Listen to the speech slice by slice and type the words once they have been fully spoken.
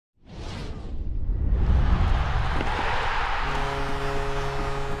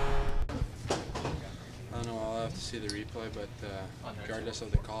replay, but regardless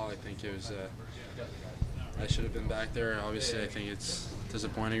of the call, I think it was. I should have been back there. Obviously, I think it's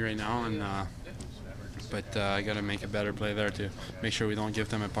disappointing right now, and but I got to make a better play there to make sure we don't give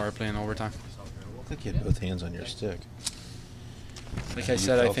them a power play in overtime. I think you had both hands on your stick. Like I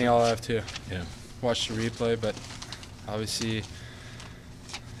said, I think I'll have to Yeah. watch the replay, but obviously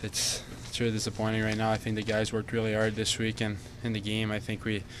it's really disappointing right now. I think the guys worked really hard this week, and in the game, I think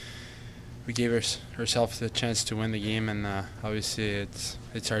we gave ourselves the chance to win the game, and obviously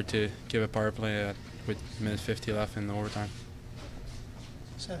it's hard to give a power play with minute 50 left in the overtime.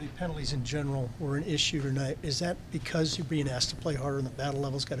 Savvy, penalties in general were an issue tonight. Is that because you're being asked to play harder and the battle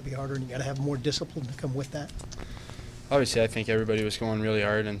level's got to be harder and you got to have more discipline to come with that? Obviously, I think everybody was going really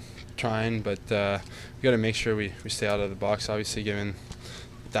hard and trying, but we got to make sure we stay out of the box. Obviously, giving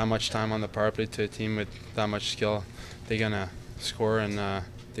that much time on the power play to a team with that much skill, they're going to score, and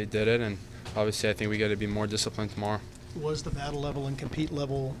they did it. And obviously, I think we got to be more disciplined tomorrow. Was the battle level and compete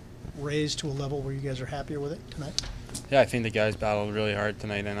level raised to a level where you guys are happier with it tonight? Yeah, I think the guys battled really hard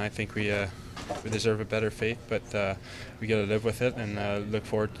tonight, and I think we deserve a better fate, but we got to live with it and look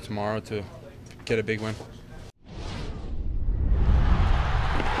forward to tomorrow to get a big win.